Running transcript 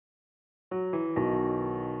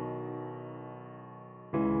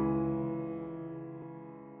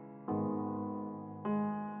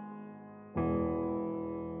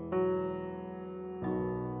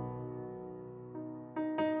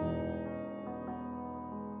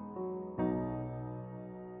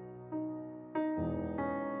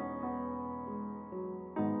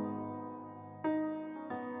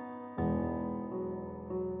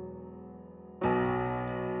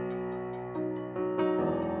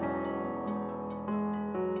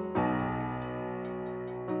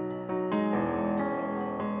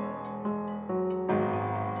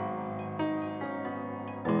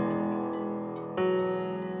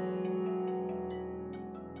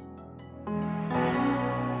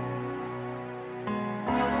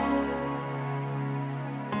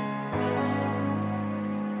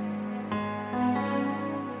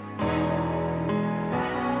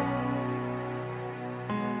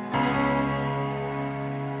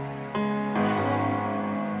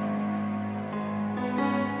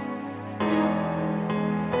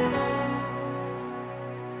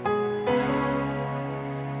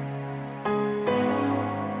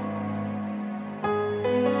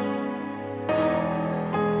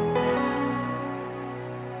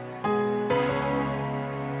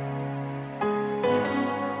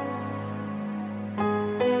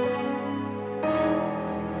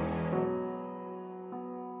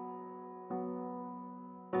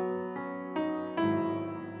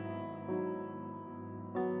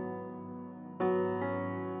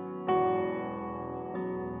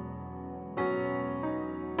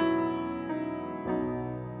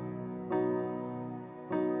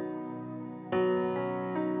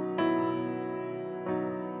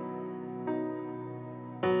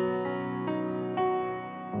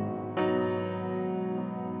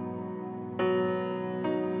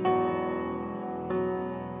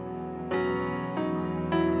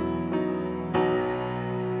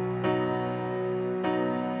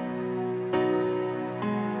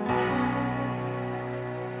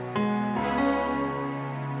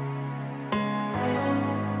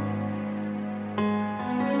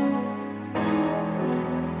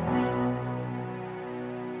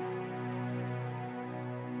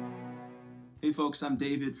Hey folks, I'm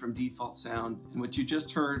David from Default Sound, and what you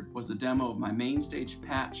just heard was a demo of my MainStage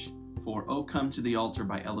patch for "Oh Come to the Altar"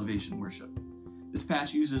 by Elevation Worship. This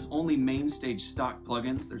patch uses only MainStage stock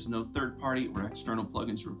plugins. There's no third-party or external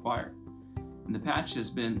plugins required. And the patch has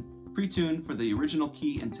been pre-tuned for the original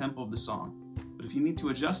key and tempo of the song. But if you need to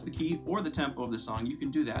adjust the key or the tempo of the song, you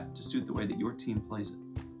can do that to suit the way that your team plays it.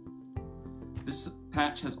 This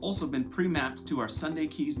patch has also been pre-mapped to our Sunday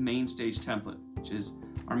Keys MainStage template, which is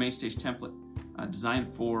our MainStage template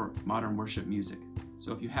designed for modern worship music.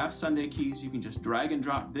 So if you have Sunday Keys, you can just drag and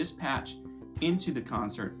drop this patch into the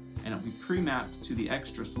concert and it'll be pre-mapped to the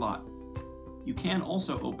extra slot. You can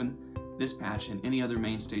also open this patch in any other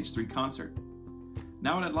MainStage 3 concert.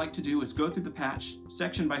 Now what I'd like to do is go through the patch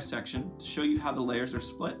section by section to show you how the layers are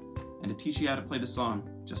split and to teach you how to play the song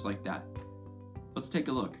just like that. Let's take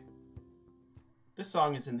a look. This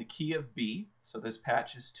song is in the key of B, so this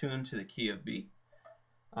patch is tuned to the key of B.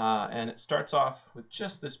 And it starts off with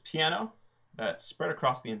just this piano that's spread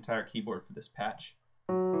across the entire keyboard for this patch.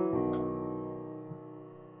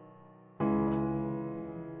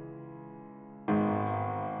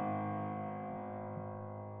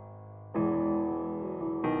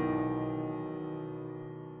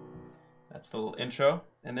 That's the little intro.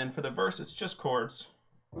 And then for the verse, it's just chords.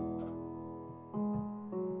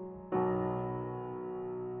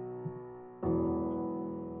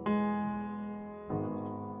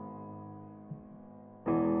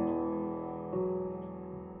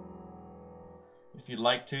 If you'd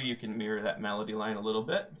like to, you can mirror that melody line a little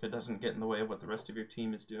bit if it doesn't get in the way of what the rest of your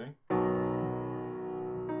team is doing.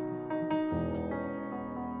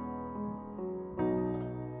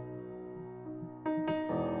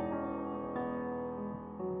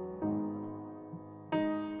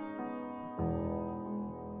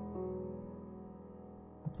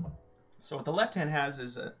 So what the left hand has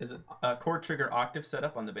is a chord trigger octave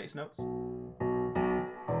setup on the bass notes.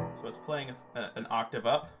 So it's playing an octave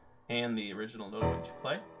up and the original note of what you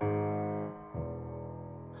play.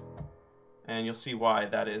 And you'll see why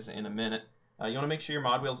that is in a minute. You want to make sure your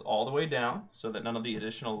mod wheel's all the way down so that none of the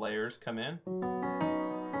additional layers come in.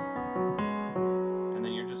 And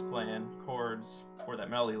then you're just playing chords for that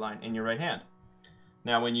melody line in your right hand.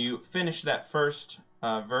 Now when you finish that first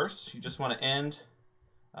verse, you just want to end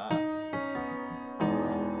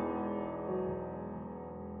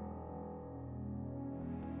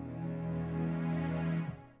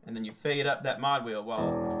and then you fade up that mod wheel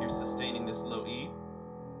while you're sustaining this low E.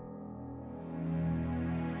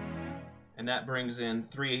 And that brings in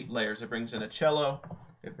 3 layers. It brings in a cello,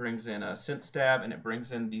 it brings in a synth stab, and it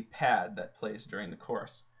brings in the pad that plays during the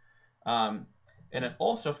chorus. And it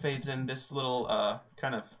also fades in this little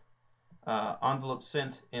kind of envelope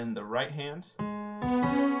synth in the right hand.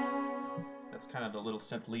 That's kind of the little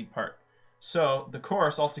synth lead part. So the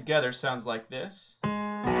chorus altogether sounds like this.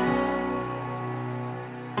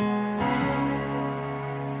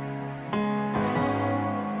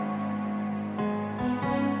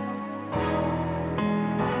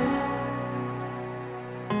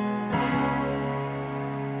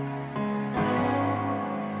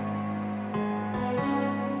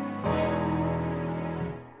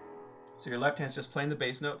 So your left hand's just playing the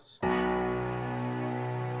bass notes.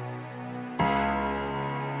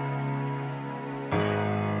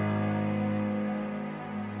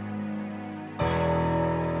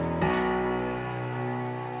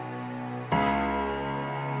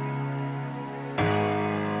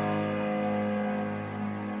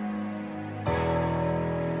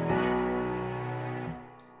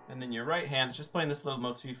 And then your right hand is just playing this little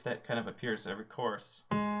motif that kind of appears every chorus.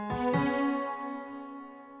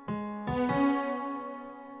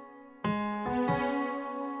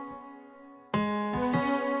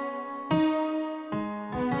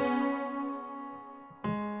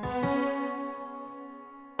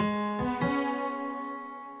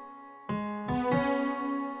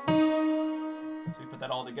 So you put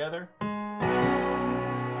that all together.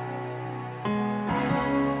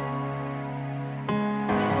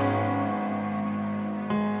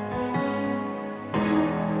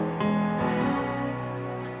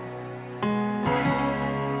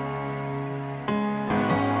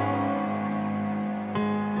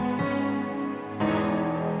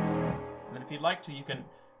 If you'd like to, you can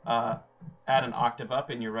add an octave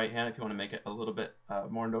up in your right hand if you want to make it a little bit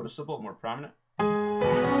more noticeable, more prominent.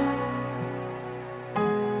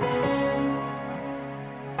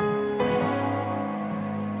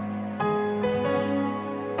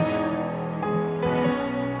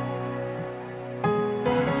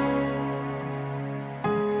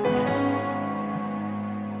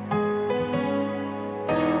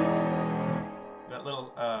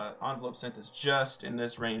 envelope synth is just in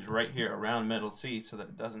this range right here around middle C so that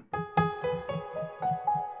it doesn't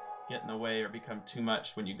get in the way or become too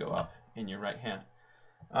much when you go up in your right hand.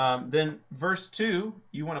 Then verse 2,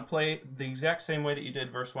 you want to play the exact same way that you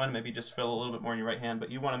did verse 1, maybe just fill a little bit more in your right hand, but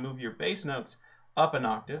you want to move your bass notes up an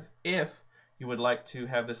octave if you would like to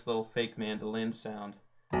have this little fake mandolin sound.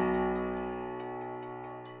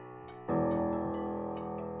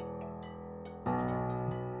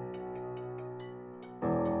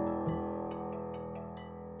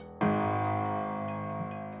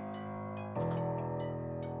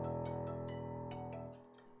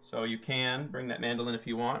 So you can bring that mandolin if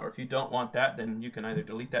you want, or if you don't want that, then you can either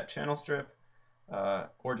delete that channel strip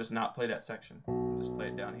or just not play that section. Just play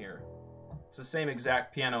it down here. It's the same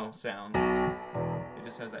exact piano sound. It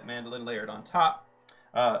just has that mandolin layered on top.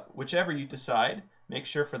 Whichever you decide, make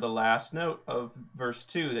sure for the last note of verse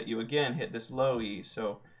 2 that you again hit this low E.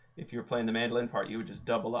 So if you're playing the mandolin part, you would just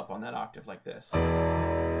double up on that octave like this.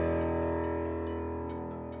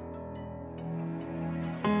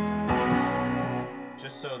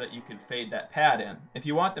 Just so that you can fade that pad in. If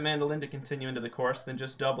you want the mandolin to continue into the chorus, then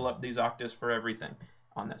just double up these octaves for everything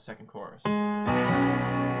on that second chorus. If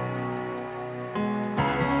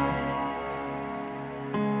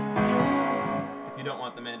you don't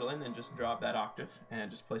want the mandolin, then just drop that octave and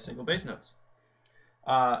just play single bass notes.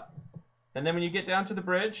 And then when you get down to the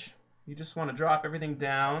bridge, you just want to drop everything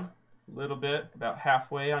down a little bit, about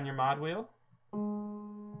halfway on your mod wheel.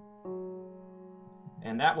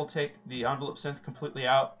 And that will take the envelope synth completely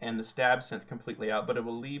out and the stab synth completely out, but it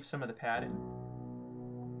will leave some of the padding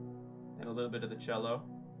and a little bit of the cello.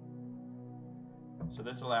 So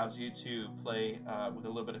this allows you to play with a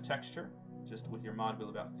little bit of texture, just with your mod wheel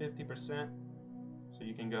about 50%. So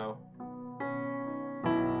you can go.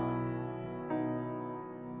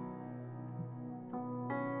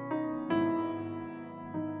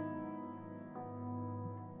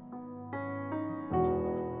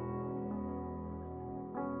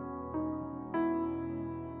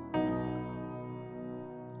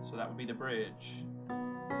 So that would be the bridge.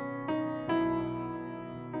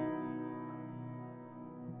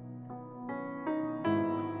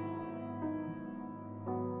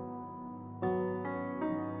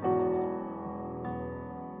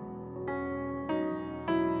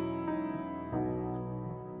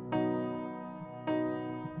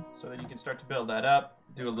 So then you can start to build that up,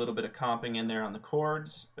 do a little bit of comping in there on the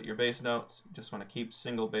chords, but your bass notes, you just want to keep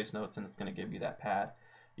single bass notes and it's going to give you that pad.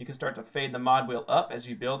 You can start to fade the mod wheel up as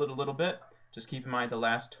you build it a little bit. Just keep in mind the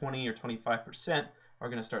last 20 or 25% are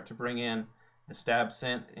going to start to bring in the stab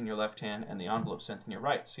synth in your left hand and the envelope synth in your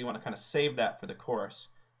right. So you want to kind of save that for the chorus.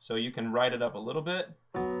 So you can write it up a little bit.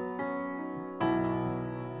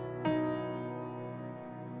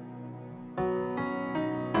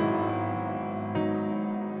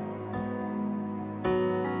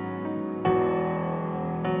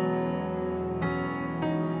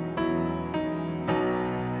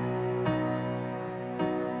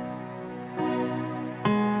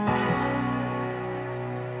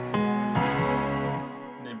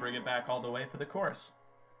 Back all the way for the chorus.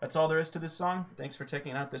 That's all there is to this song. Thanks for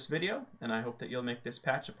checking out this video, and I hope that you'll make this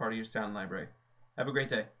patch a part of your sound library. Have a great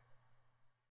day.